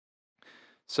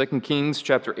2 Kings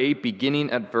chapter 8, beginning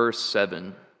at verse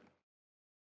 7.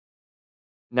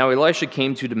 Now Elisha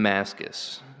came to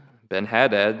Damascus.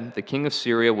 Ben-Hadad, the king of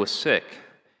Syria, was sick.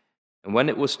 And when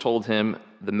it was told him,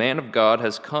 "The man of God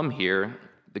has come here,"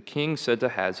 the king said to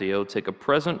Hazael, "Take a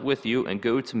present with you and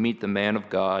go to meet the man of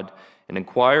God, and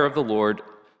inquire of the Lord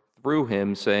through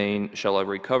him, saying, 'Shall I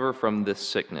recover from this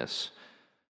sickness?'"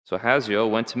 So Hazael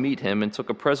went to meet him and took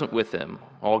a present with him,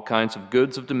 all kinds of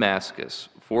goods of Damascus,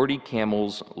 40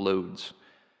 camels' loads.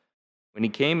 When he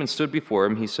came and stood before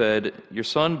him, he said, "Your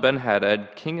son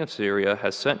Ben-Hadad, king of Syria,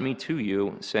 has sent me to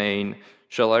you, saying,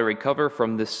 'Shall I recover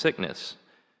from this sickness?'"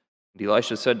 And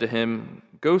Elisha said to him,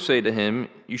 "Go say to him,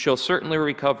 'You shall certainly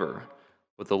recover,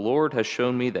 but the Lord has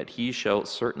shown me that he shall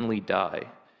certainly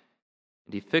die.'"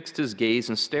 And he fixed his gaze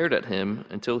and stared at him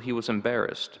until he was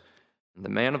embarrassed. And the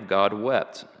man of God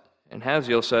wept. And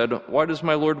Hazael said, "Why does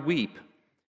my Lord weep?"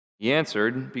 He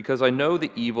answered, "Because I know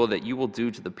the evil that you will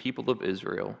do to the people of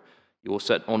Israel. You will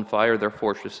set on fire their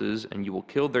fortresses, and you will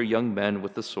kill their young men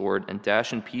with the sword, and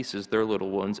dash in pieces their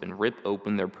little ones, and rip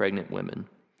open their pregnant women."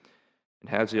 And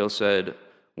Hazael said,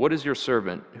 "What is your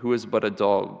servant, who is but a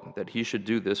dog, that he should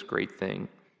do this great thing?"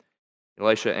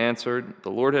 Elisha answered,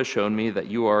 "The Lord has shown me that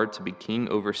you are to be king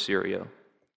over Syria."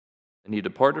 And he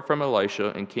departed from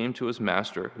Elisha and came to his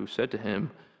master, who said to him,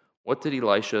 "What did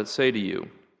Elisha say to you?"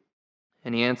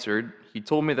 And he answered, "He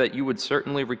told me that you would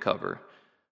certainly recover."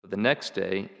 But the next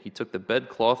day he took the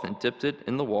bedcloth and dipped it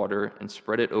in the water and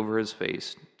spread it over his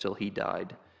face till he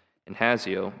died. And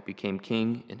Hazael became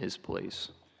king in his place.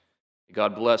 May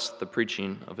God bless the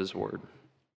preaching of his word.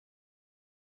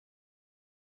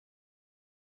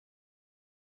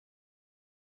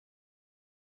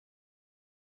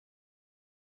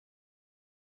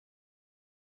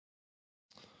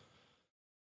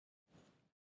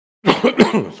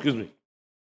 Excuse me.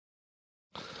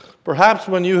 Perhaps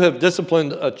when you have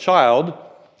disciplined a child,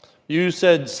 you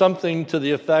said something to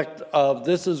the effect of,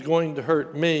 "This is going to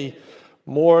hurt me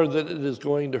more than it is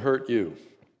going to hurt you."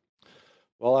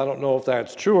 Well, I don't know if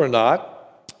that's true or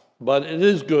not, but it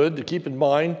is good to keep in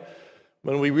mind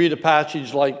when we read a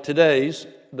passage like today's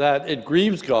that it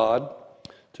grieves God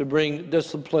to bring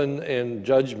discipline and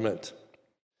judgment.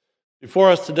 Before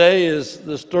us today is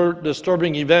the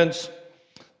disturbing events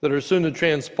that are soon to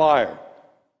transpire.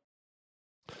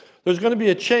 There's going to be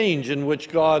a change in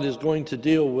which God is going to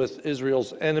deal with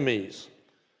Israel's enemies.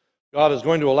 God is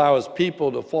going to allow his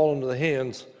people to fall into the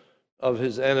hands of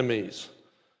his enemies.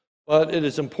 But it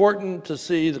is important to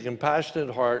see the compassionate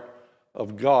heart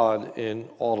of God in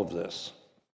all of this.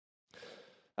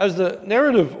 As the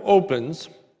narrative opens,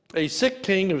 a sick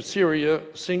king of Syria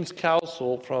seeks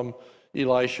counsel from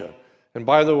Elisha. And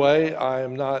by the way, I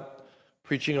am not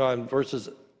preaching on verses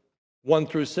 1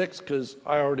 through 6 because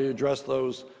I already addressed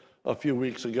those a few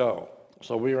weeks ago.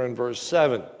 So we are in verse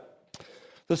 7.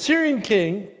 The Syrian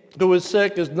king who was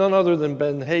sick is none other than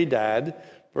Ben-Hadad,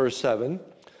 verse 7.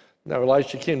 Now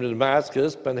Elisha came to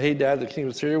Damascus. Ben-Hadad, the king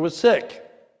of Syria, was sick.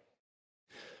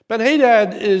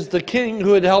 Ben-Hadad is the king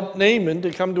who had helped Naaman to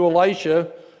come to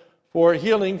Elisha for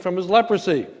healing from his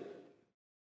leprosy.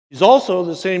 He's also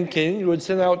the same king who had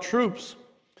sent out troops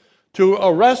to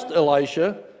arrest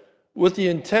Elisha with the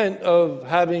intent of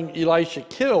having Elisha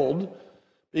killed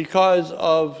because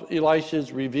of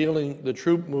Elisha's revealing the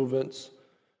troop movements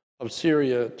of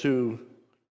Syria to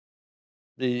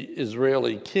the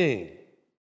Israeli king.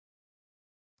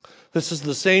 This is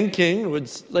the same king who had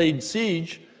laid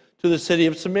siege to the city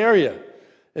of Samaria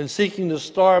and seeking to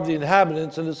starve the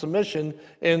inhabitants into submission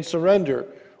and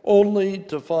surrender, only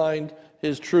to find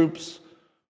his troops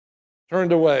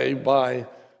turned away by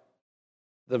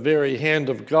the very hand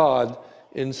of God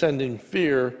in sending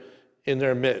fear in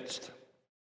their midst.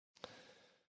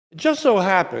 It just so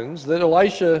happens that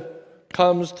Elisha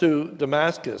comes to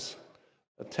Damascus,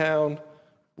 a town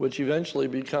which eventually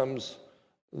becomes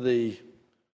the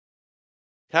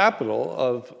capital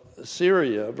of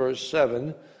Syria, verse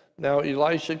 7. Now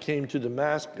Elisha came to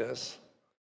Damascus,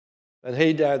 and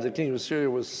Hadad, the king of Syria,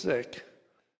 was sick.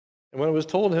 And when it was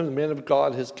told him, "The man of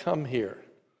God has come here."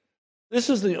 This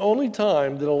is the only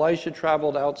time that Elisha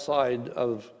traveled outside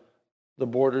of the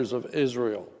borders of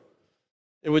Israel.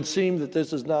 It would seem that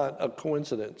this is not a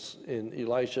coincidence in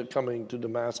Elisha coming to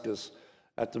Damascus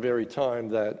at the very time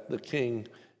that the king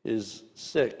is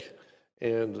sick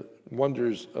and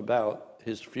wonders about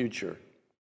his future.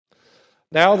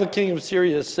 Now the king of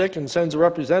Syria is sick and sends a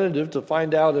representative to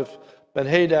find out if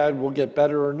Ben-Hadad will get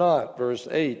better or not. Verse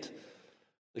 8.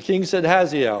 The king said,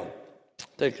 "Hazael,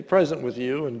 take a present with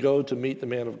you and go to meet the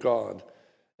man of God,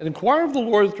 and inquire of the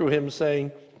Lord through him,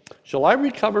 saying, 'Shall I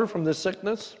recover from this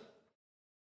sickness?'"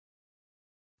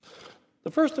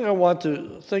 The first thing I want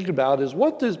to think about is,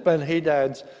 what does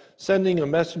Ben-Hadad's sending a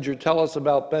messenger tell us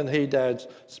about Ben-Hadad's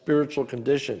spiritual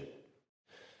condition?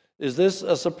 Is this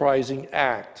a surprising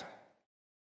act?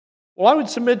 Well, I would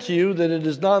submit to you that it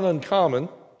is not uncommon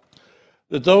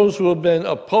that those who have been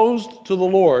opposed to the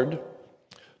Lord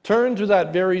turn to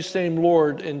that very same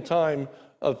Lord in time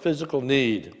of physical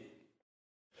need.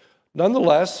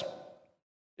 Nonetheless,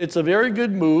 it's a very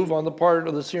good move on the part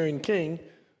of the Syrian king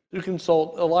to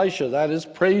consult Elisha. That is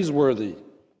praiseworthy.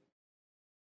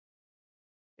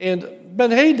 And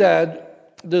Ben-Hadad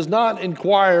does not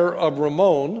inquire of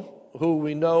Ramon, who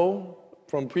we know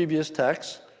from previous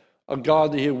texts, a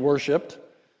god that he worshipped.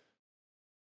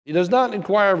 He does not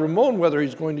inquire of Ramon whether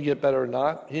he's going to get better or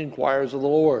not. He inquires of the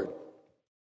Lord.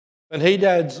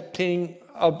 Ben-Hadad's king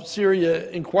of Syria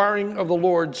inquiring of the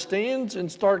Lord stands in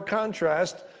stark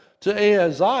contrast to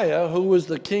Ahaziah, who was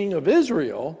the king of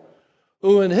Israel,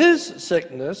 who in his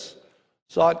sickness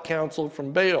sought counsel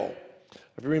from Baal.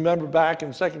 If you remember back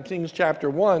in 2 Kings chapter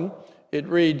 1, it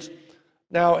reads,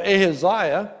 "Now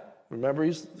Ahaziah," remember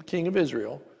he's the king of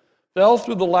Israel, "fell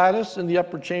through the lattice in the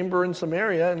upper chamber in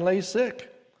Samaria and lay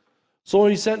sick. So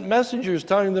he sent messengers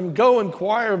telling them, 'Go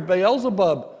inquire of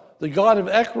Beelzebub, the god of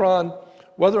Ekron,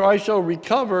 whether I shall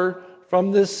recover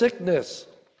from this sickness.'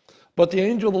 But the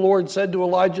angel of the Lord said to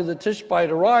Elijah the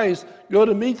Tishbite, 'Arise, go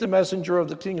to meet the messenger of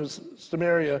the king of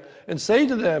Samaria, and say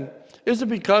to them, is it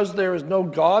because there is no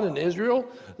God in Israel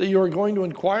that you are going to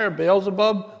inquire of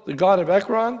Beelzebub, the god of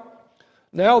Ekron?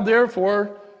 Now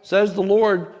therefore, says the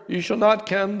Lord, you shall not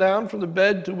come down from the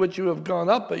bed to which you have gone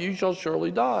up, but you shall surely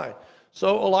die.'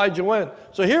 So Elijah went."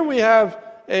 So here we have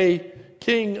a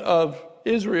king of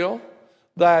Israel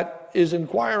that is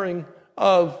inquiring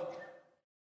of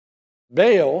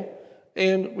Baal,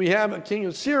 and we have a king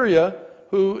of Syria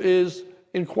who is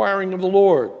inquiring of the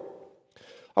Lord.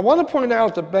 I want to point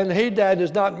out that Ben-Hadad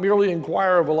does not merely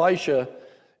inquire of Elisha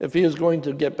if he is going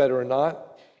to get better or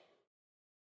not.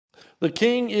 The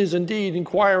king is indeed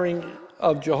inquiring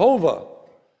of Jehovah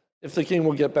if the king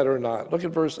will get better or not. Look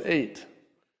at verse 8.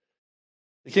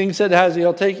 The king said to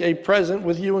Hazael, "Take a present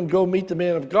with you and go meet the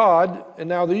man of God." And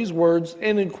now these words,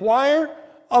 "and inquire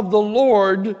of the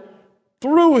Lord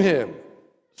through him,"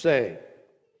 saying,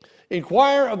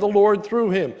 inquire of the Lord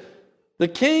through him. The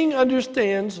king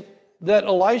understands that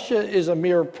Elisha is a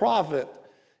mere prophet.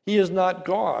 He is not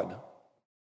God.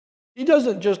 He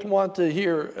doesn't just want to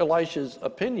hear Elisha's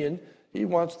opinion. He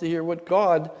wants to hear what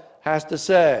God has to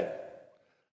say.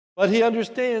 But he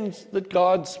understands that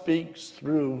God speaks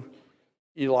through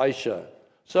Elisha.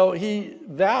 So he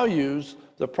values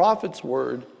the prophet's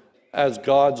word as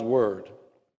God's word.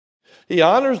 He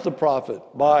honors the prophet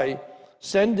by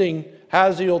sending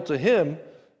Hazael to him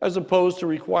as opposed to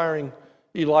requiring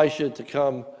Elisha to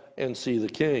come and see the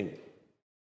king.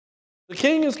 The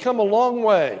king has come a long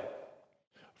way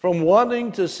from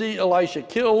wanting to see Elisha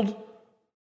killed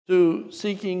to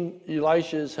seeking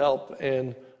Elisha's help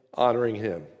and honoring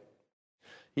him.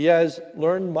 He has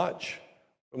learned much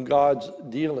from God's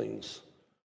dealings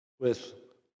with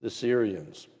the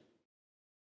Syrians.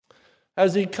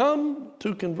 Has he come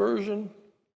to conversion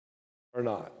or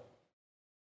not?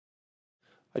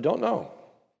 I don't know.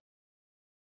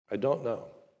 I don't know.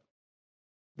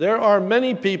 There are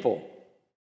many people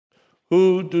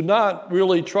who do not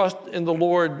really trust in the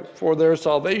Lord for their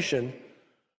salvation,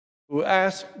 who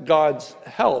ask God's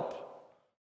help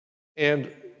and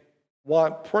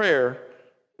want prayer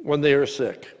when they are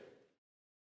sick.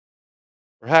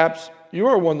 Perhaps you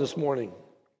are one this morning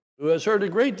who has heard a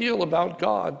great deal about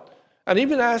God and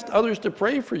even asked others to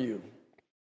pray for you,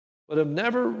 but have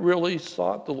never really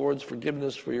sought the Lord's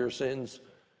forgiveness for your sins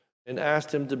and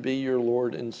asked him to be your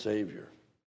Lord and Savior.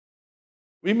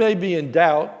 We may be in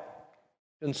doubt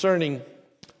concerning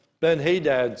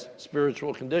Ben-Hadad's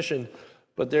spiritual condition,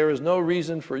 but there is no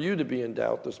reason for you to be in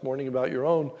doubt this morning about your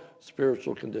own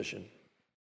spiritual condition.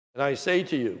 And I say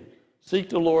to you, seek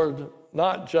the Lord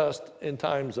not just in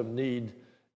times of need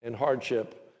and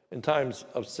hardship, in times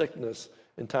of sickness,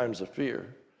 in times of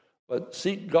fear, but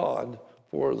seek God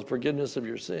for the forgiveness of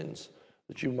your sins,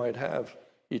 that you might have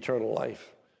eternal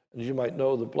life, and you might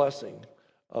know the blessing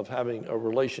of having a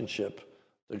relationship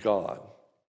to God.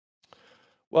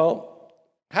 Well,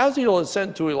 Hazael is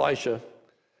sent to Elisha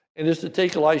and is to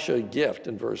take Elisha a gift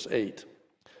in verse 8.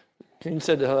 The king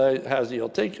said to Hazael,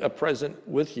 "Take a present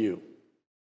with you."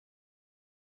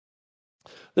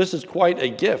 This is quite a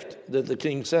gift that the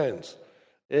king sends.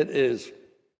 It is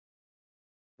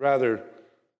rather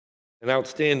an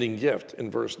outstanding gift in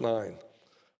verse 9.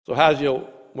 So Hazael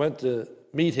went to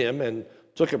meet him and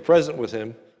took a present with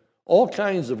him, all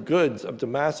kinds of goods of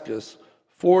Damascus,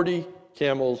 40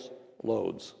 camels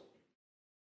loads.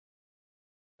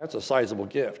 That's a sizable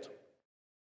gift,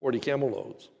 40 camel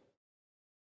loads.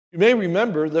 You may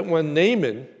remember that when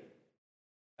Naaman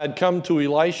had come to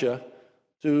Elisha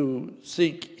to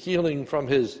seek healing from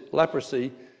his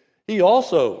leprosy, he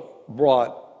also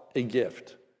brought a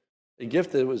gift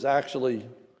that was actually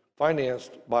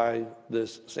financed by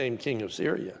this same king of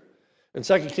Syria. In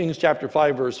 2 Kings chapter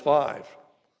 5, verse 5,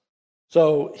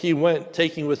 so he went,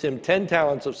 taking with him 10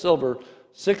 talents of silver,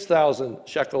 6,000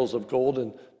 shekels of gold,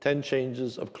 and 10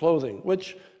 changes of clothing,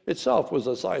 which itself was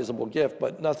a sizable gift,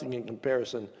 but nothing in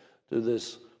comparison to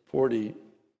this 40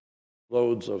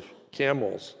 loads of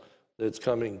camels that's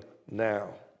coming now.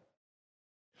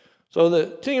 So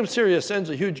the king of Syria sends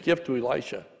a huge gift to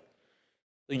Elisha.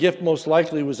 The gift most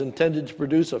likely was intended to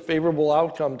produce a favorable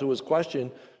outcome to his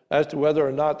question as to whether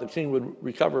or not the king would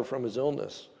recover from his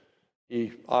illness.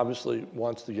 He obviously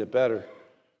wants to get better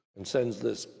and sends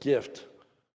this gift,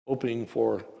 hoping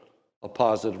for a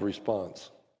positive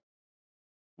response.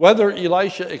 Whether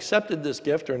Elisha accepted this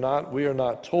gift or not, we are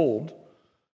not told.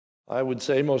 I would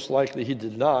say most likely he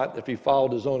did not, if he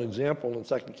followed his own example in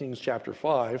 2 Kings chapter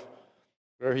 5,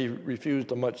 where he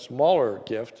refused a much smaller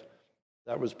gift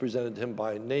that was presented to him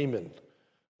by Naaman.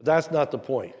 But that's not the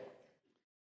point.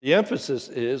 The emphasis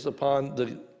is upon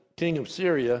the king of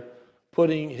Syria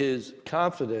putting his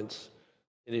confidence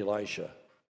in Elisha.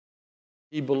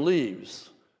 He believes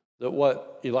that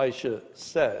what Elisha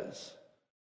says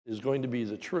is going to be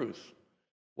the truth.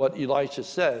 What Elisha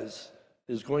says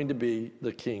is going to be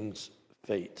the king's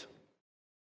fate.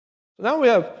 So now we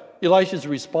have Elisha's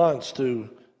response to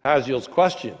Hazael's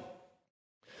question.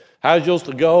 Hazael's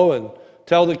to go and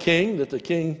tell the king that the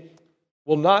king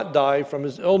will not die from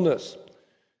his illness.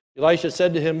 Elisha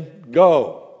said to him,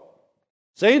 "Go,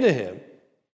 say to him,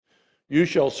 you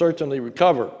shall certainly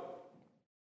recover."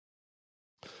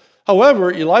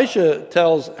 However, Elisha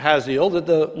tells Hazael that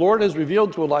the Lord has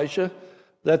revealed to Elisha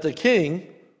that the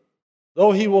king,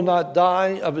 though he will not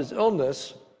die of his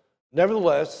illness,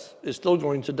 nevertheless is still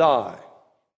going to die.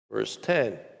 Verse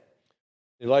 10.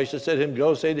 Elisha said to him,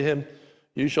 "Go, say to him,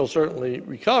 you shall certainly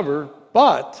recover,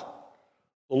 but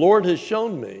the Lord has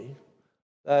shown me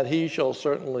that he shall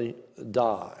certainly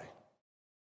die."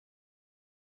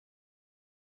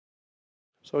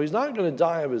 So he's not going to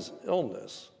die of his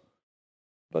illness,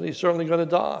 but he's certainly going to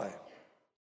die.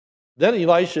 Then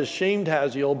Elisha shamed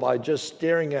Hazael by just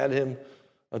staring at him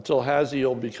until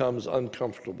Hazael becomes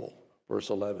uncomfortable. Verse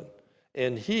 11.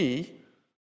 And he,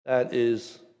 that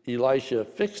is Elisha,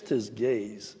 fixed his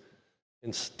gaze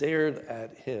and stared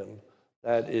at him,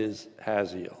 that is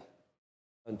Hazael,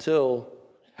 until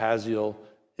Hazael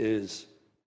is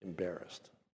embarrassed.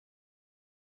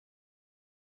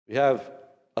 We have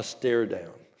a stare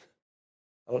down.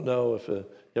 I don't know if you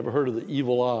ever heard of the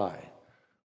evil eye,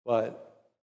 but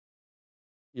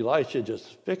Elisha just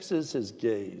fixes his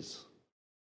gaze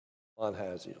on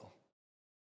Hazael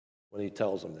when he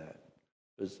tells him that.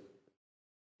 Because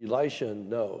Elisha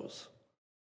knows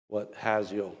what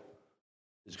Hazael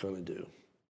is going to do.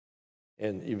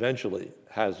 And eventually,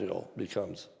 Hazael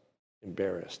becomes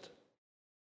embarrassed.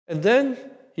 And then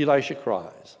Elisha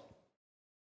cries.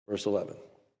 Verse 11.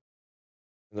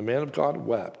 And the man of God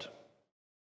wept.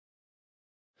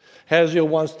 Hazael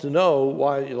wants to know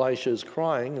why Elisha is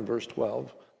crying in verse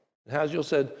 12. And Hazael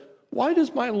said, "Why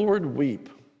does my Lord weep?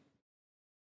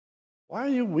 Why are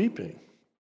you weeping?"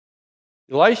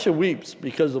 Elisha weeps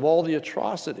because of all the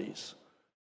atrocities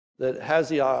that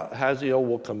Hazael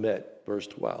will commit. Verse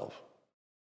 12.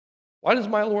 "Why does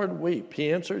my Lord weep?"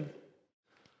 He answered,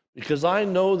 "Because I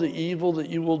know the evil that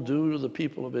you will do to the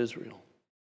people of Israel.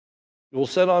 You will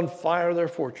set on fire their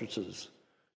fortresses.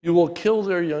 You will kill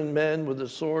their young men with the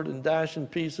sword and dash in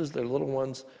pieces their little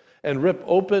ones and rip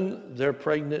open their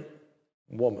pregnant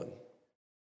women."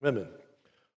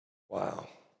 Wow,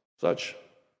 such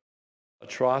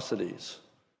atrocities.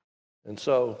 And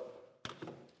so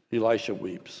Elisha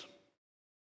weeps.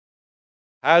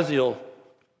 Hazael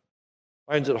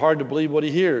finds it hard to believe what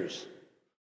he hears.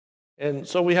 And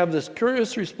so we have this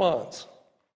curious response,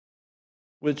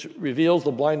 which reveals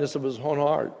the blindness of his own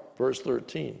heart. Verse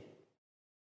 13.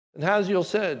 And Hazael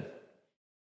said,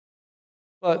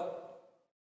 "But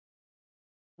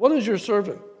what is your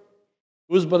servant,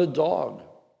 who is but a dog,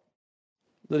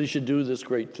 that he should do this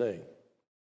great thing?"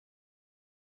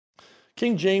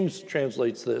 King James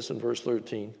translates this in verse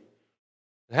 13.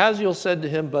 And Hazael said to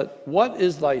him, "But what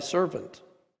is thy servant,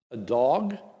 a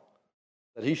dog,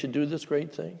 that he should do this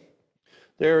great thing?"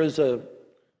 There is a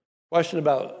question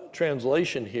about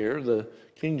translation here. The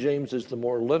King James is the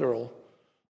more literal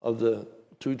of the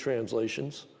two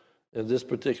translations in this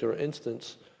particular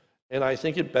instance. And I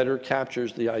think it better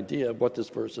captures the idea of what this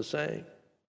verse is saying.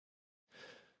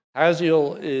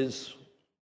 Hazael is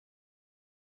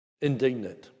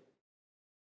indignant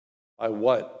by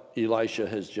what Elisha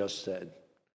has just said.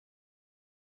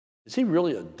 Is he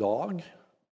really a dog?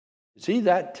 Is he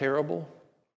that terrible?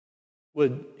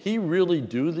 Would he really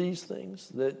do these things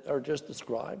that are just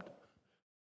described?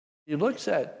 He looks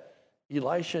at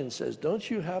Elisha and says, don't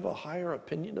you have a higher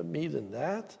opinion of me than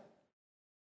that?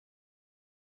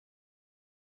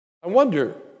 I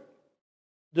wonder,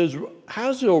 does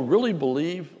Hazael really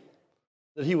believe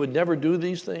that he would never do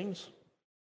these things?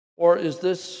 Or is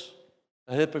this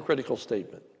a hypocritical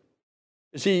statement?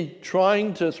 Is he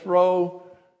trying to throw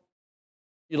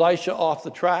Elisha off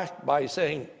the track by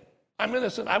saying, I'm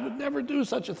innocent, I would never do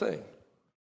such a thing?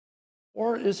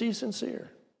 Or is he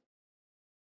sincere?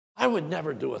 I would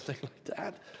never do a thing like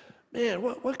that. Man,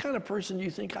 what kind of person do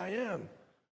you think I am?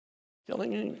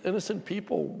 Killing innocent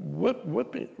people,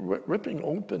 ripping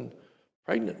open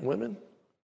pregnant women?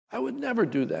 I would never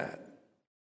do that.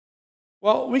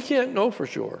 Well, we can't know for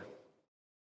sure.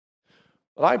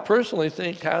 But I personally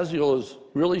think Hazael is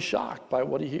really shocked by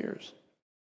what he hears.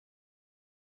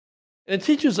 And it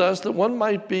teaches us that one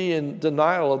might be in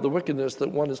denial of the wickedness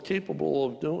that one is capable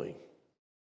of doing.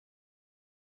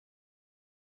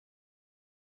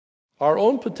 Our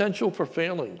own potential for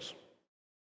failings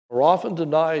are often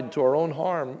denied to our own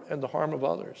harm and the harm of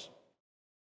others.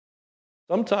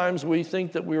 Sometimes we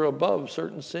think that we're above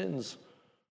certain sins,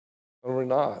 and we're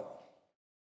not.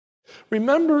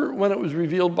 Remember when it was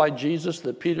revealed by Jesus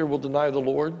that Peter will deny the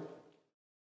Lord?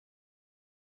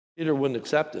 Peter wouldn't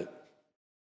accept it.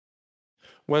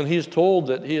 When he's told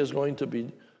that he is going to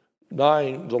be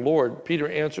denying the Lord, Peter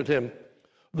answered him,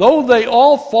 though they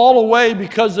all fall away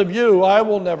because of you, I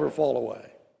will never fall away.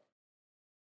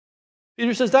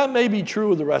 Peter says, that may be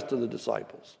true of the rest of the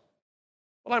disciples,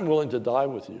 but I'm willing to die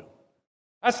with you.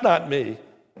 That's not me.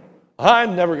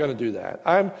 I'm never going to do that.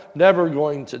 I'm never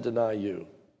going to deny you.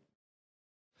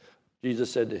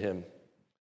 Jesus said to him,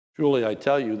 truly I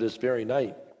tell you, this very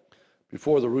night,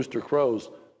 before the rooster crows,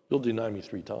 you'll deny me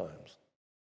 3 times.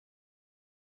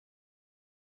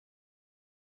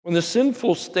 When the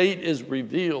sinful state is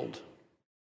revealed,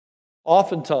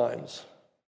 oftentimes,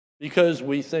 because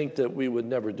we think that we would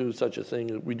never do such a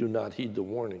thing, we do not heed the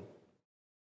warning.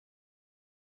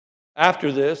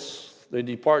 After this, they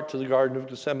depart to the Garden of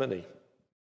Gethsemane.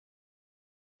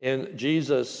 And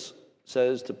Jesus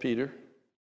says to Peter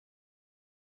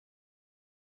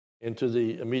and to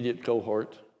the immediate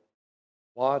cohort,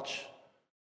 watch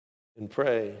and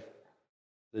pray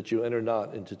that you enter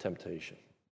not into temptation.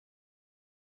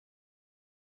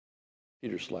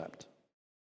 Peter slept.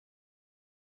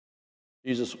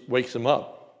 Jesus wakes him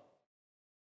up,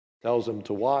 tells him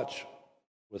to watch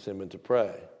with him and to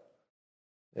pray.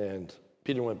 And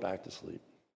Peter went back to sleep.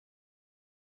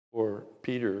 For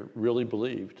Peter really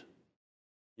believed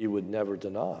he would never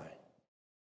deny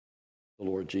the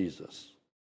Lord Jesus.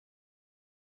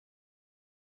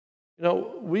 You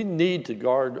know, we need to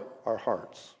guard our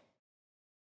hearts.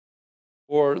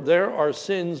 For there are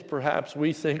sins perhaps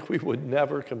we think we would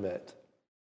never commit.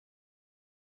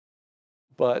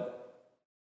 But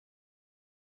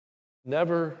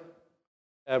never,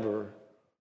 ever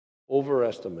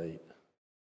overestimate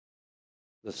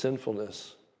the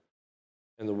sinfulness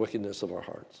and the wickedness of our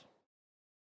hearts.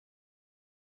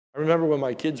 I remember when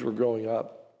my kids were growing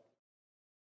up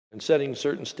and setting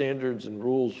certain standards and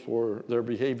rules for their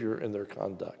behavior and their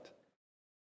conduct.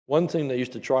 One thing they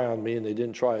used to try on me, and they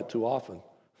didn't try it too often,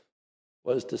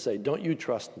 was to say, don't you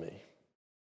trust me?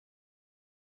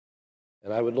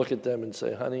 And I would look at them and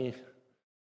say, honey,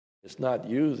 it's not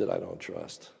you that I don't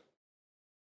trust.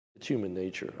 It's human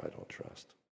nature I don't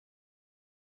trust.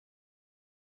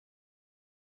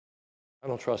 I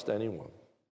don't trust anyone.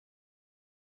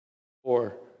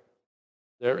 For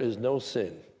there is no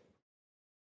sin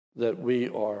that we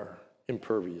are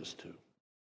impervious to.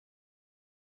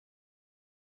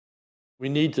 We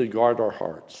need to guard our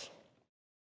hearts.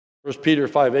 1 Peter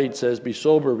 5:8 says, be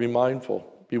sober, be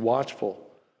mindful, be watchful.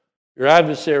 Your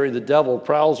adversary, the devil,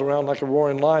 prowls around like a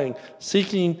roaring lion,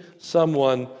 seeking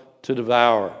someone to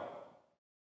devour.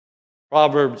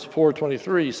 Proverbs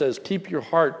 4:23 says, keep your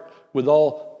heart with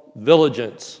all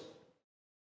diligence,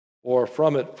 for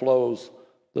from it flows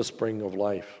the spring of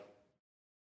life.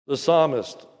 The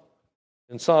psalmist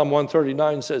in Psalm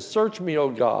 139 says, search me, O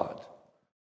God,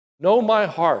 know my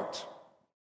heart,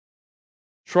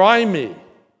 try me,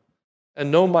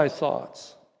 and know my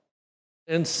thoughts,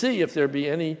 and see if there be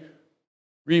any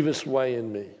grievous way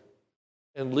in me,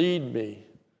 and lead me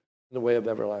in the way of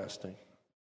everlasting.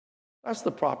 That's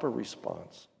the proper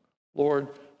response. Lord,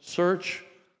 search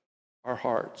our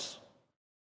hearts,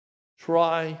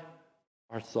 try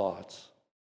our thoughts,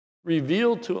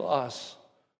 reveal to us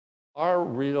our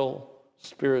real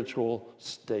spiritual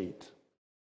state.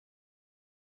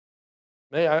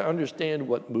 May I understand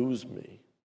what moves me.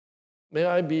 May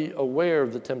I be aware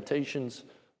of the temptations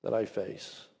that I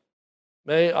face.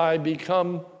 May I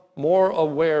become more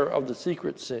aware of the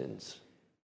secret sins,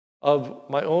 of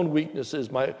my own weaknesses,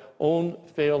 my own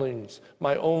failings,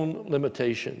 my own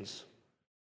limitations,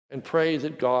 and pray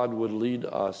that God would lead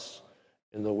us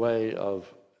in the way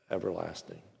of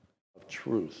everlasting, of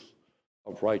truth,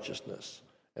 of righteousness,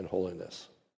 and holiness.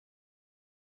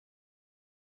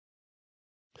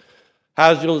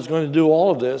 Hazael is going to do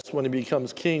all of this when he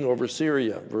becomes king over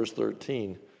Syria, verse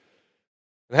 13.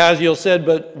 And Hazael said,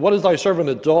 "But what is thy servant,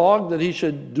 a dog, that he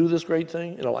should do this great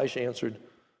thing?" And Elisha answered,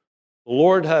 "The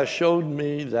Lord has showed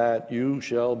me that you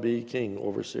shall be king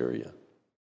over Syria."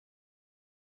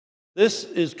 This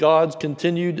is God's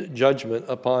continued judgment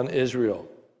upon Israel.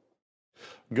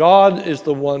 God is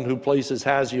the one who places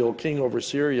Hazael king over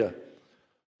Syria.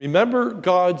 Remember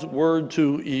God's word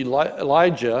to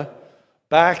Elijah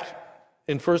back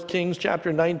in 1 Kings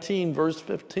chapter 19, verse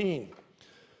 15.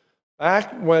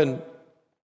 Back when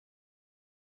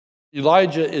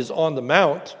Elijah is on the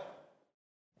mount,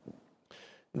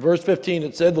 in verse 15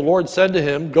 it said, "The Lord said to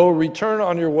him, Go, return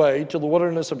on your way to the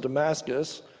wilderness of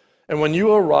Damascus, and when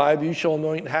you arrive, you shall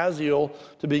anoint Hazael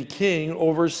to be king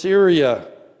over Syria."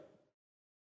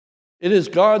 It is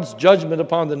God's judgment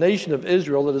upon the nation of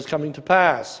Israel that is coming to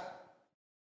pass.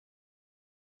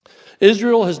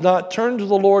 Israel has not turned to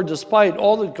the Lord despite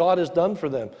all that God has done for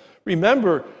them.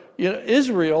 Remember,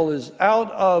 Israel is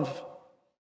out of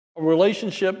a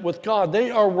relationship with God. They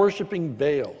are worshiping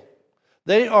Baal.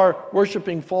 They are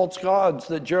worshiping false gods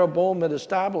that Jeroboam had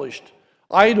established,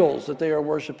 idols that they are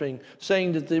worshiping,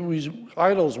 saying that these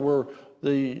idols were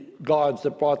the gods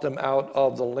that brought them out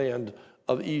of the land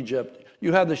of Egypt.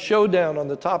 You have the showdown on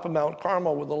the top of Mount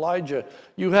Carmel with Elijah.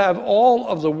 You have all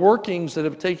of the workings that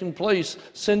have taken place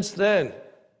since then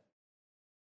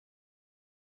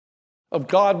of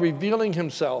God revealing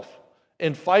himself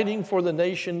and fighting for the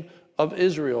nation of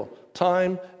Israel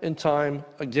time and time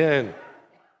again.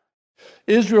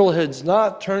 Israel has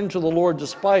not turned to the Lord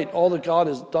despite all that God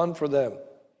has done for them.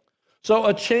 So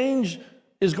a change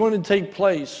is going to take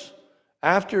place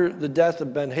after the death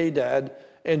of Ben-Hadad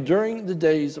and during the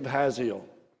days of Hazael.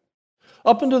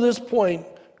 Up until this point,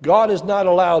 God has not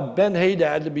allowed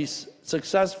Ben-Hadad to be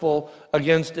successful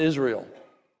against Israel.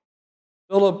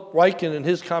 Philip Ryken in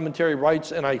his commentary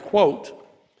writes, and I quote,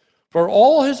 "For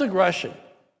all his aggression,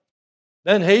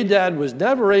 Ben-Hadad was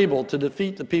never able to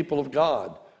defeat the people of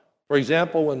God. For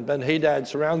example, when Ben-Hadad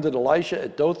surrounded Elisha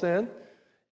at Dothan,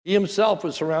 he himself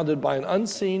was surrounded by an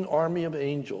unseen army of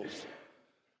angels.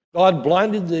 God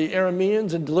blinded the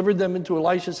Arameans and delivered them into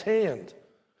Elisha's hand.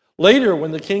 Later,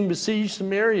 when the king besieged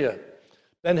Samaria,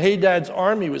 Ben-Hadad's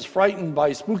army was frightened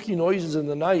by spooky noises in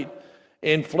the night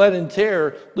and fled in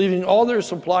terror, leaving all their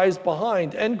supplies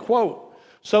behind." End quote.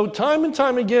 So time and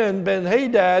time again,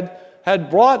 Ben-Hadad had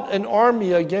brought an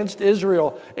army against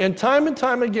Israel. And time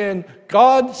again,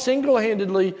 God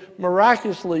single-handedly,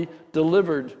 miraculously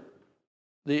delivered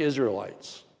the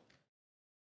Israelites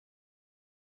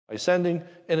by sending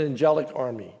an angelic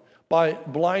army, by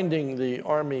blinding the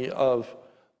army of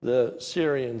the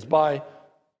Syrians, by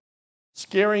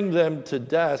scaring them to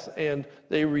death, and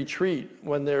they retreat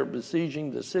when they're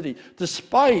besieging the city.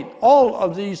 Despite all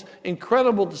of these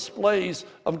incredible displays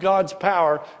of God's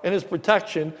power and his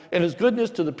protection and his goodness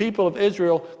to the people of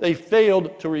Israel, they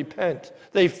failed to repent.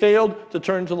 They failed to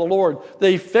turn to the Lord.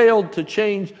 They failed to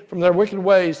change from their wicked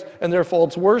ways and their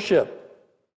false worship.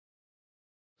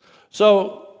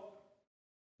 So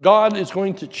God is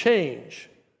going to change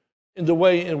in the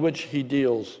way in which he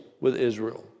deals with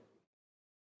Israel.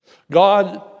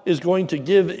 God is going to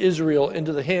give Israel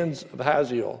into the hands of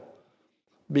Hazael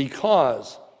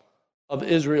because of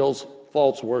Israel's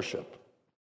false worship.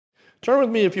 Turn with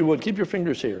me, if you would. Keep your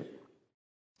fingers here.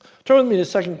 Turn with me to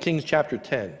 2 Kings chapter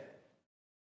 10.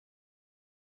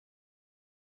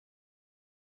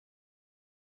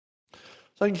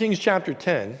 2 Kings chapter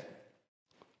 10,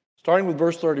 starting with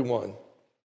verse 31.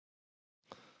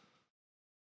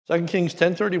 2 Kings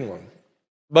 10:31.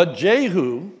 "But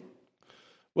Jehu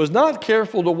was not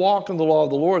careful to walk in the law of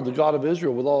the Lord, the God of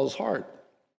Israel, with all his heart.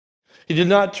 He did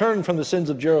not turn from the sins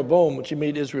of Jeroboam, which he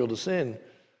made Israel to sin.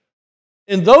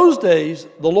 In those days,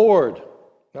 the Lord,"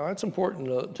 now that's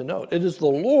important to note, it is the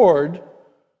Lord,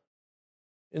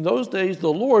 in those days,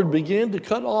 the Lord began to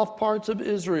cut off parts of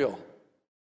Israel.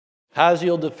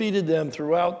 Hazael defeated them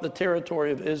throughout the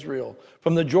territory of Israel,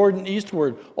 from the Jordan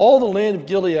eastward, all the land of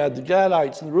Gilead, the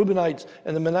Gadites, and the Reubenites,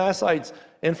 and the Manassites,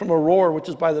 and from Aroer, which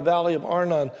is by the valley of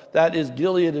Arnon, that is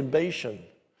Gilead and Bashan.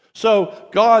 So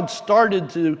God started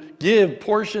to give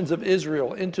portions of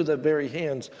Israel into the very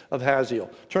hands of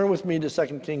Hazael. Turn with me to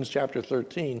 2 Kings chapter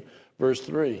 13, verse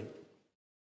 3.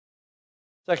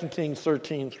 2 Kings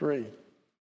 13:3.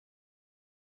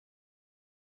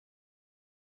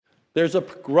 There's a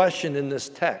progression in this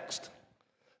text.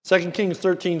 2 Kings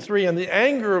 13:3, and the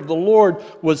anger of the Lord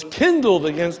was kindled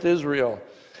against Israel,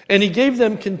 and he gave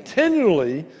them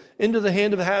continually into the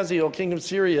hand of Hazael, king of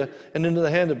Syria, and into the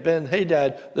hand of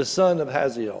Ben-Hadad, the son of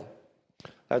Hazael.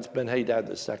 That's Ben-Hadad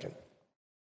the second.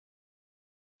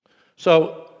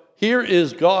 So here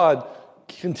is God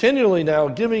continually now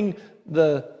giving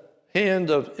the hand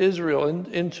of Israel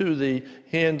into the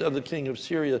hand of the king of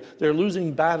Syria. They're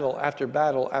losing battle after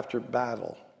battle after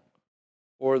battle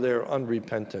for their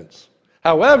unrepentance.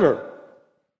 However,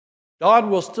 God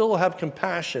will still have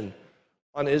compassion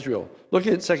on Israel. Look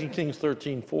at 2 Kings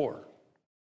 13:4.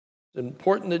 It's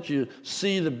important that you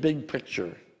see the big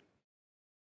picture.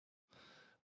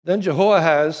 Then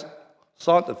Jehoahaz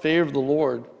sought the favor of the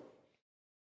Lord,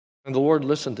 and the Lord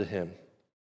listened to him.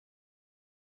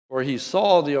 For he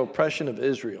saw the oppression of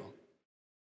Israel,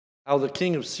 how the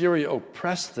king of Syria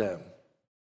oppressed them.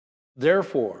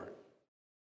 Therefore,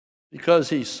 because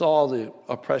he saw the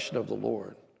oppression of the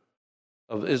Lord,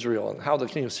 of Israel, and how the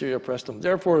king of Syria oppressed them,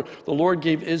 therefore the Lord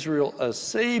gave Israel a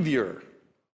savior,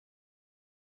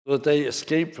 so that they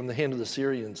escaped from the hand of the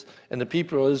Syrians, and the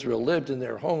people of Israel lived in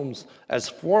their homes as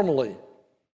formerly.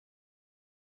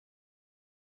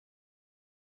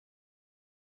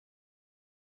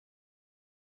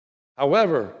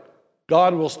 However,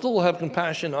 God will still have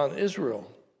compassion on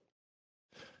Israel,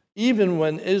 even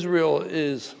when Israel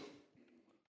is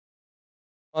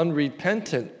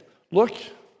unrepentant. Look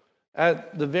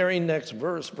at the very next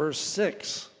verse, verse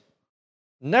 6.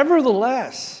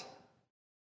 Nevertheless,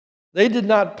 they did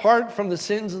not part from the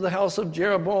sins of the house of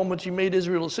Jeroboam, which he made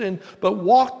Israel sin, but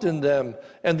walked in them,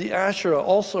 and the Asherah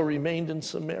also remained in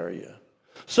Samaria.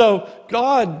 So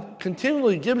God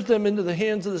continually gives them into the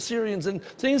hands of the Syrians, and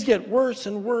things get worse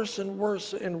and worse and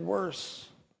worse and worse.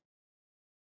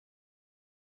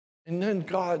 And then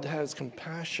God has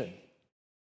compassion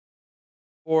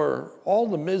for all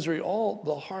the misery, all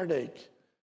the heartache,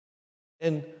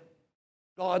 and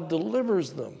God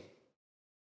delivers them.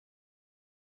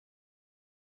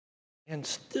 And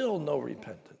still no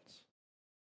repentance.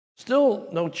 Still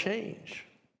no change.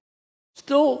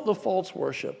 Still the false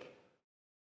worship.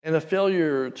 And a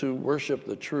failure to worship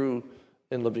the true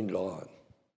and living God.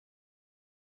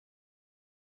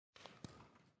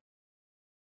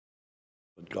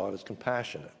 But God is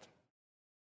compassionate.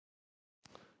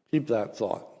 Keep that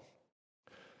thought.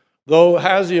 Though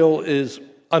Hazael is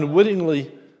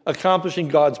unwittingly accomplishing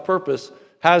God's purpose,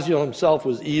 Hazael himself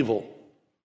was evil.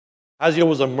 Hazael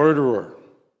was a murderer.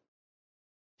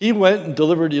 He went and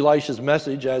delivered Elisha's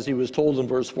message, as he was told in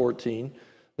verse 14.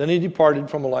 Then he departed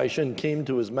from Elisha and came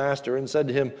to his master and said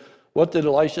to him, "What did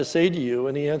Elisha say to you?"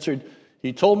 And he answered,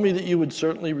 "He told me that you would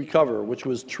certainly recover," which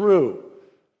was true.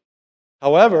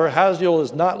 However, Hazael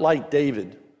is not like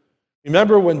David.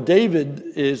 Remember when David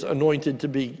is anointed to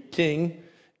be king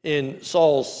in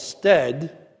Saul's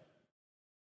stead,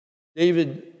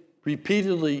 David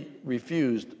repeatedly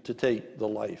refused to take the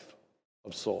life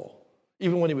of Saul,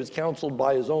 even when he was counseled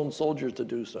by his own soldiers to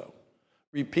do so.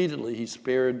 Repeatedly, he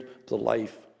spared the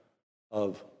life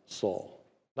of Saul.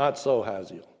 Not so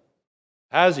Hazael.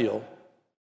 Hazael,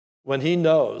 when he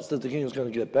knows that the king is going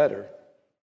to get better,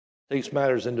 takes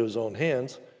matters into his own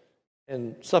hands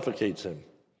and suffocates him.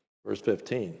 Verse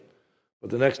 15. But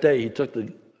the next day he took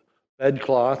the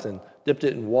bedcloth and dipped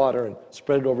it in water and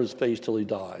spread it over his face till he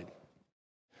died.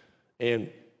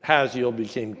 And Hazael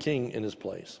became king in his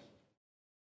place.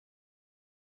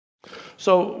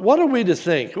 So what are we to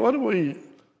think? What are we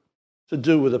to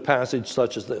do with a passage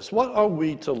such as this? What are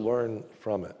we to learn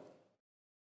from it?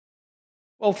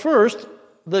 Well, first,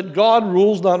 that God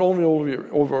rules not only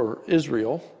over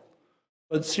Israel,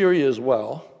 but Syria as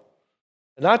well.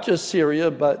 And not just Syria,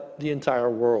 but the entire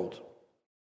world.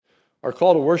 Our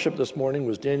call to worship this morning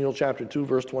was Daniel chapter 2,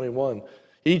 verse 21.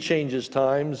 He changes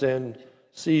times and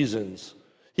seasons.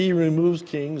 He removes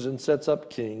kings and sets up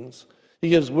kings. He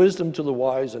gives wisdom to the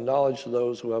wise and knowledge to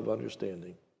those who have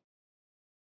understanding.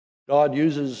 God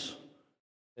uses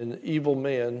an evil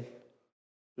man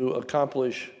to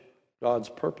accomplish God's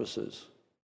purposes.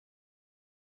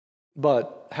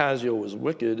 But Hazael was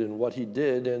wicked in what he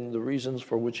did and the reasons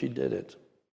for which he did it.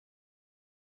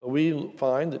 But we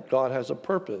find that God has a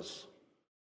purpose,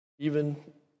 even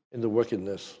in the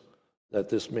wickedness that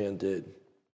this man did.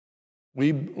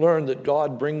 We learn that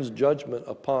God brings judgment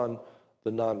upon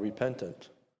the non-repentant.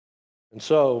 And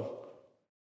so,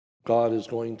 God is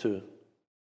going to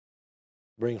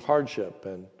bring hardship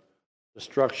and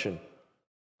destruction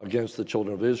against the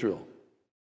children of Israel.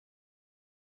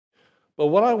 But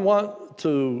what I want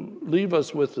to leave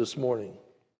us with this morning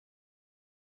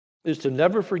is to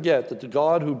never forget that the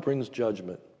God who brings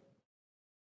judgment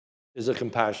is a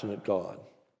compassionate God.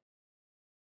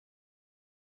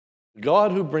 The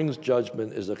God who brings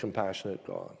judgment is a compassionate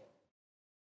God.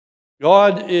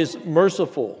 God is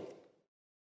merciful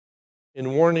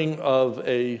in warning of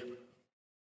a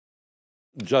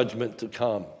judgment to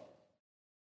come.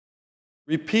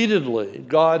 Repeatedly,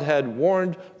 God had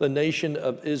warned the nation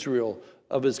of Israel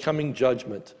of his coming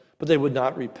judgment, but they would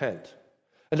not repent.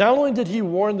 And not only did he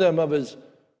warn them of his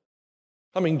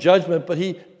coming judgment, but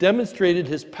he demonstrated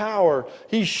his power.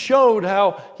 He showed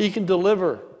how he can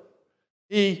deliver.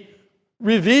 He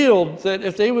revealed that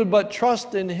if they would but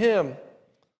trust in him,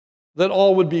 that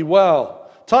all would be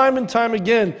well. Time and time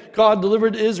again, God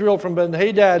delivered Israel from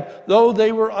Ben-Hadad, though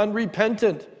they were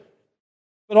unrepentant.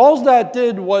 But all that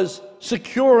did was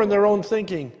secure in their own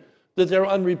thinking that their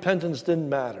unrepentance didn't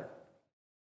matter,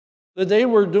 that they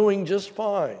were doing just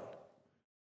fine.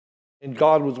 And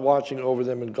God was watching over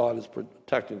them, and God is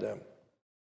protecting them.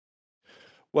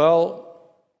 Well,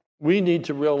 we need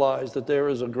to realize that there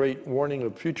is a great warning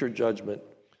of future judgment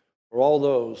for all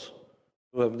those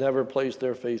who have never placed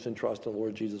their faith and trust in the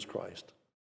Lord Jesus Christ.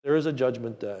 There is a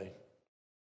judgment day.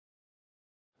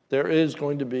 There is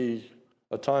going to be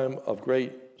a time of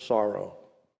great sorrow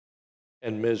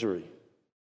and misery.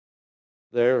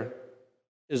 There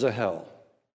is a hell.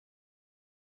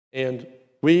 And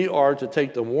we are to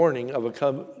take the warning of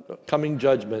a coming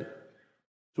judgment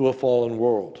to a fallen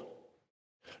world.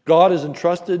 God has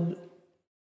entrusted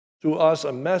to us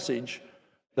a message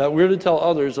that we're to tell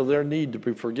others of their need to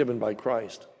be forgiven by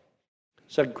Christ.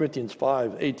 2 Corinthians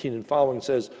 5:18 and following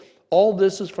says, "All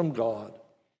this is from God,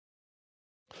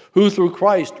 who through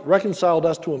Christ reconciled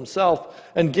us to himself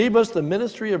and gave us the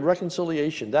ministry of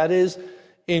reconciliation." That is,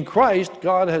 in Christ,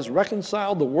 God has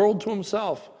reconciled the world to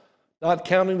himself, not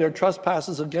counting their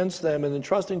trespasses against them, and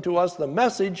entrusting to us the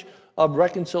message of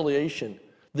reconciliation.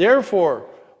 Therefore,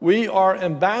 we are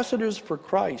ambassadors for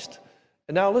Christ.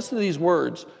 And now listen to these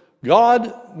words.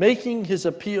 God making his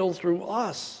appeal through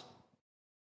us.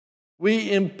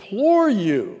 We implore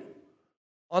you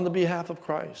on the behalf of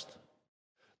Christ,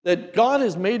 that God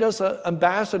has made us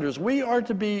ambassadors. We are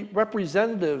to be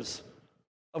representatives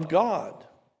of God.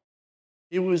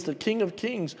 He was the King of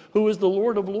Kings, who is the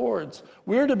Lord of Lords.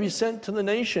 We're to be sent to the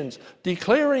nations,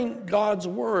 declaring God's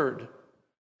word.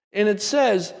 And it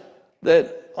says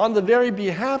that on the very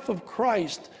behalf of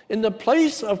Christ, in the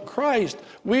place of Christ,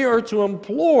 we are to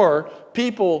implore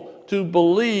people to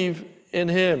believe in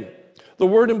him. The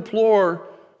word implore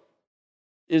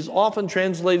is often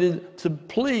translated to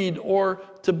plead or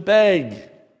to beg.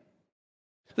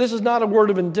 This is not a word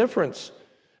of indifference.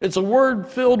 It's a word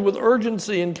filled with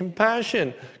urgency and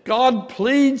compassion. God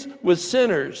pleads with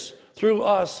sinners through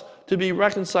us to be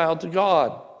reconciled to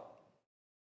God.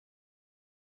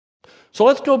 So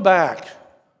let's go back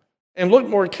and look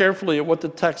more carefully at what the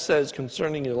text says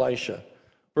concerning Elisha.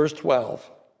 Verse 12.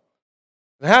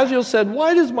 And Hazael said,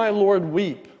 "Why does my Lord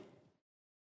weep?"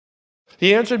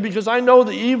 He answered, "Because I know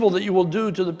the evil that you will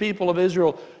do to the people of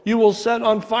Israel. You will set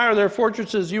on fire their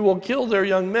fortresses. You will kill their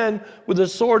young men with a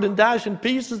sword and dash in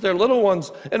pieces their little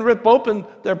ones and rip open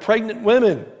their pregnant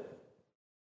women."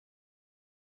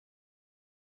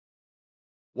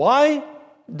 Why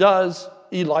does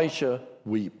Elisha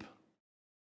weep?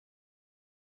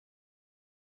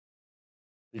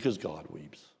 Because God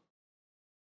weeps.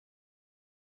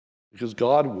 Because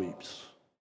God weeps.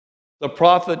 The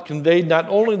prophet conveyed not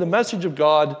only the message of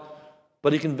God,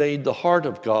 but he conveyed the heart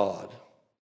of God.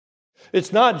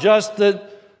 It's not just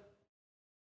that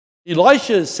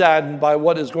Elisha is saddened by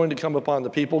what is going to come upon the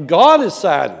people. God is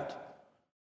saddened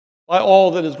by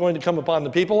all that is going to come upon the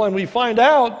people. And we find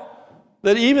out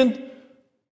that even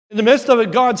in the midst of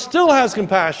it, God still has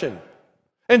compassion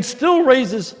and still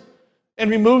raises and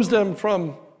removes them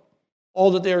from all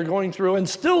that they are going through, and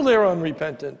still they're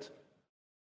unrepentant.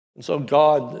 And so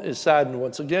God is saddened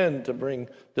once again to bring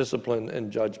discipline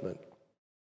and judgment.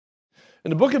 In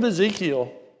the book of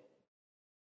Ezekiel,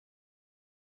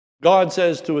 God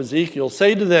says to Ezekiel,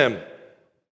 "Say to them,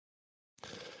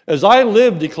 as I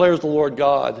live, declares the Lord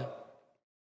God,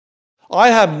 I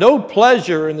have no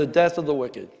pleasure in the death of the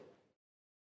wicked.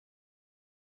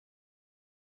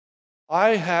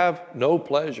 I have no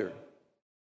pleasure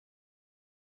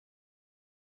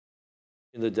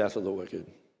in the death of the wicked.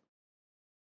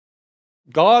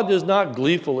 God does not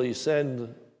gleefully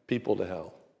send people to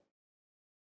hell.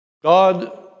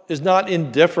 God is not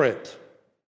indifferent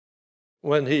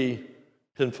when he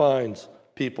confines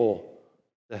people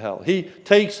to hell. He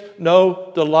takes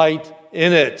no delight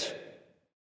in it.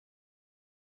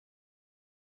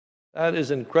 That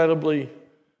is incredibly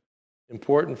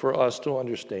important for us to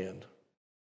understand.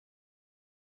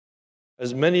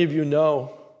 As many of you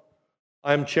know,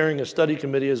 I'm chairing a study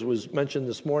committee, as was mentioned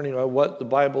this morning, on what the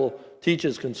Bible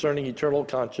teaches concerning eternal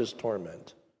conscious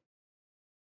torment.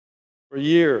 For a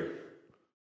year,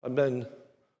 I've been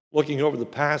looking over the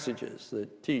passages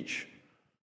that teach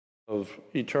of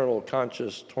eternal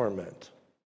conscious torment.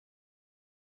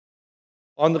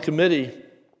 On the committee,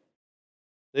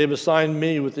 they have assigned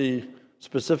me with the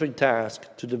specific task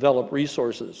to develop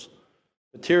resources,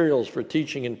 materials for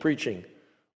teaching and preaching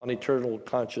on eternal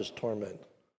conscious torment.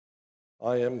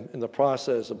 I am in the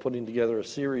process of putting together a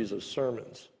series of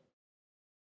sermons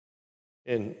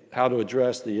in how to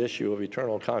address the issue of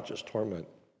eternal conscious torment.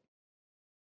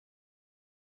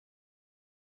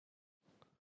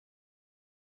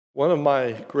 One of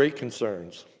my great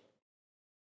concerns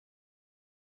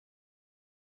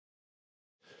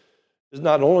is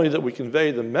not only that we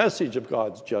convey the message of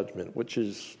God's judgment, which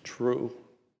is true,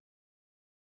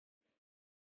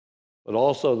 but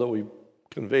also that we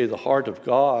convey the heart of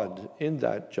God in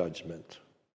that judgment.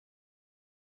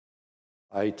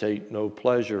 I take no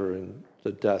pleasure in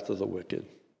the death of the wicked.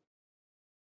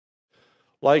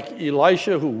 Like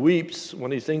Elisha, who weeps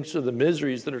when he thinks of the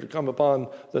miseries that are to come upon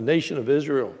the nation of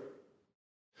Israel,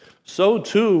 so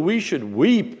too we should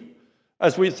weep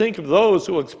as we think of those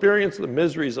who experience the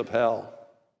miseries of hell.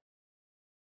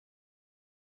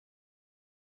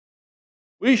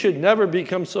 We should never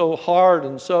become so hard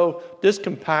and so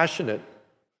discompassionate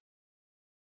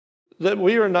that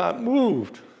we are not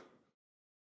moved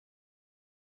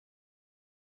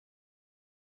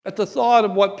at the thought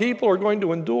of what people are going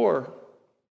to endure.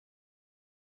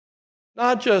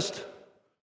 Not just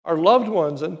our loved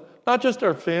ones and not just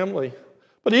our family,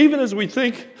 but even as we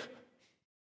think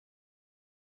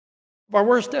of our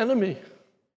worst enemy.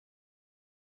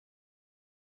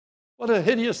 What a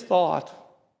hideous thought.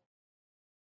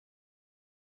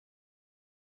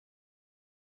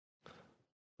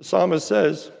 The psalmist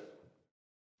says,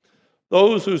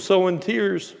 "Those who sow in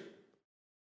tears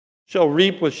shall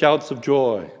reap with shouts of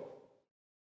joy.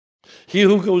 He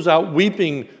who goes out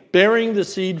weeping, bearing the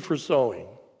seed for sowing,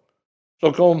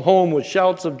 shall come home with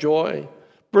shouts of joy,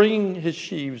 bringing his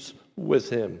sheaves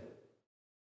with him."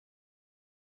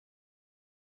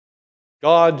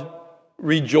 God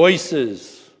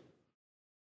rejoices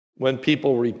when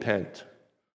people repent.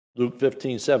 Luke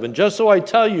 15:7. "Just so I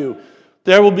tell you,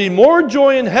 there will be more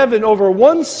joy in heaven over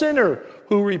one sinner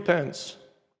who repents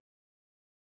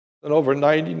than over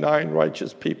 99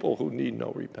 righteous people who need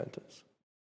no repentance."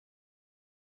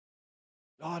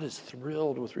 God is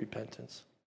thrilled with repentance.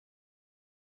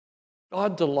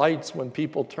 God delights when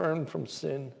people turn from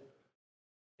sin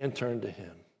and turn to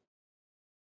him.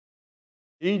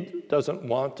 He doesn't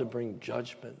want to bring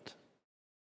judgment.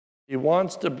 He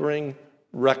wants to bring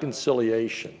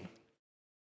reconciliation.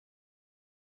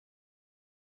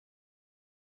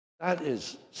 That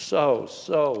is so,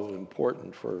 so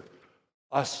important for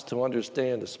us to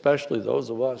understand, especially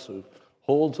those of us who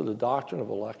hold to the doctrine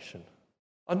of election.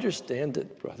 Understand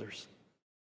it, brothers.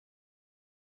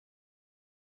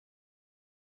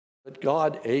 That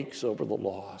God aches over the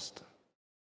lost.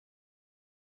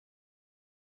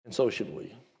 And so should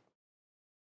we.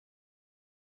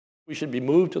 We should be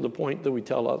moved to the point that we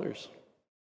tell others.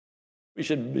 We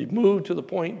should be moved to the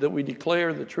point that we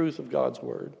declare the truth of God's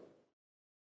word.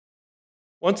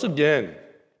 Once again,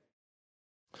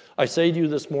 I say to you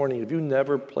this morning, if you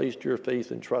never placed your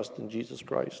faith and trust in Jesus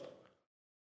Christ,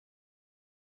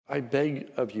 I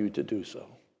beg of you to do so.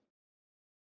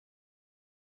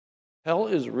 Hell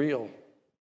is real,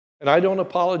 and I don't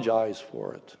apologize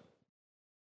for it.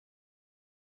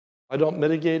 I don't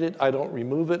mitigate it. I don't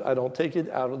remove it. I don't take it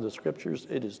out of the scriptures.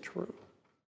 It is true.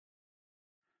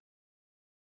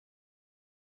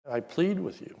 And I plead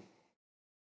with you,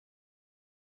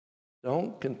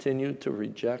 don't continue to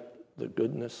reject the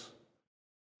goodness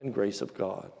and grace of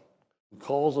God, who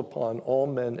calls upon all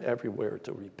men everywhere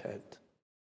to repent.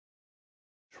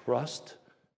 Trust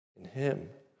in him.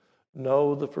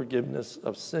 Know the forgiveness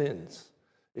of sins.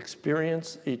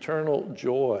 Experience eternal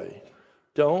joy.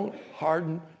 Don't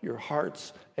harden your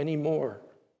hearts anymore.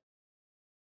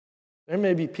 There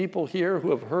may be people here who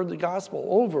have heard the gospel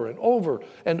over and over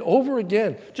and over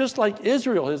again, just like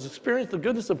Israel has experienced the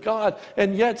goodness of God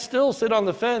and yet still sit on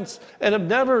the fence and have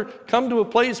never come to a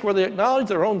place where they acknowledge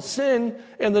their own sin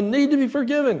and the need to be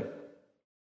forgiven.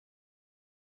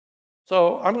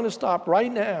 So I'm going to stop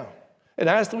right now and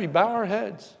ask that we bow our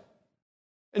heads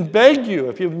and beg you,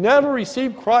 if you've never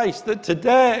received Christ, that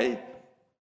today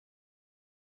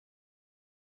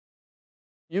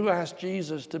you ask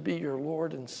Jesus to be your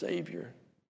Lord and Savior,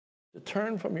 to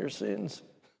turn from your sins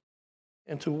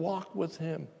and to walk with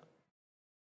him.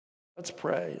 Let's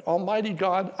pray. Almighty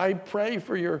God, I pray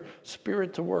for your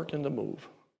Spirit to work and to move.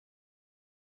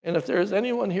 And if there is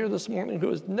anyone here this morning who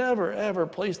has never, ever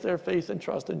placed their faith and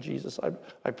trust in Jesus,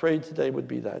 I pray today would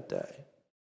be that day.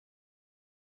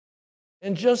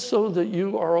 And just so that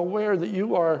you are aware that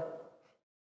you are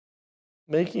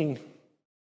making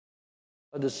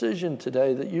a decision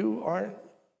today, that you aren't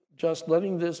just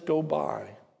letting this go by,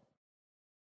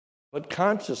 but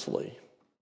consciously,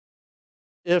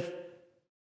 if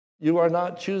you are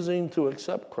not choosing to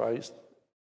accept Christ,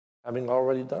 having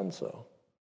already done so,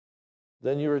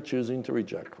 then you are choosing to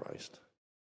reject Christ.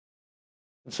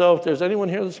 And so if there's anyone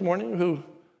here this morning who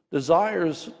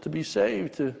desires to be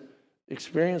saved, to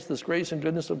experience this grace and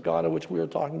goodness of God of which we are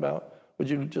talking about, would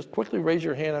you just quickly raise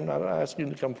your hand? I'm not asking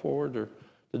you to come forward or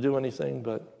to do anything,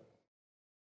 but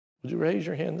would you raise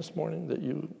your hand this morning that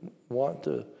you want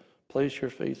to place your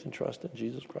faith and trust in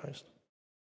Jesus Christ?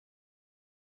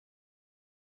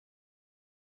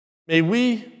 May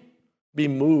we be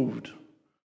moved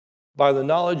by the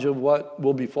knowledge of what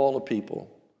will befall a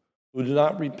people who do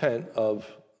not repent of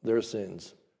their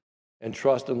sins and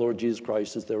trust in Lord Jesus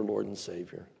Christ as their Lord and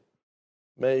Savior.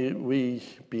 May we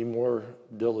be more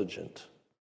diligent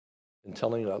in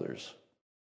telling others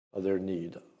of their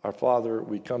need. Our Father,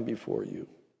 we come before you,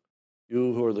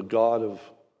 you who are the God of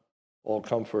all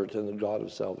comfort and the God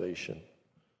of salvation.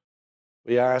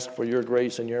 We ask for your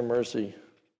grace and your mercy.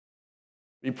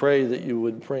 We pray that you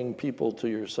would bring people to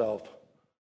yourself.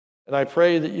 And I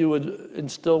pray that you would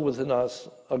instill within us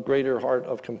a greater heart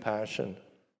of compassion.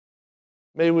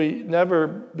 May we never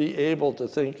be able to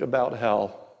think about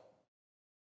hell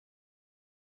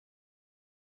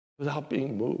without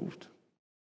being moved,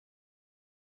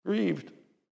 grieved.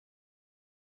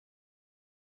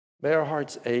 May our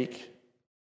hearts ache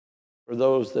for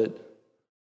those that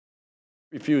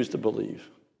refuse to believe.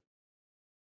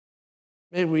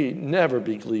 May we never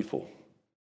be gleeful.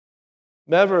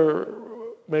 Never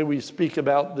may we speak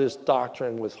about this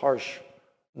doctrine with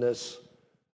harshness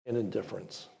and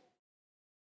indifference.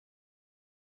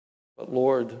 But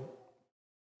Lord,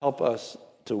 help us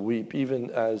to weep even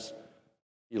as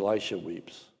Elisha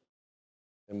weeps.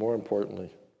 And more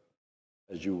importantly,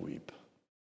 as you weep.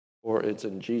 For it's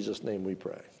in Jesus' name we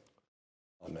pray.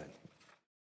 Amen.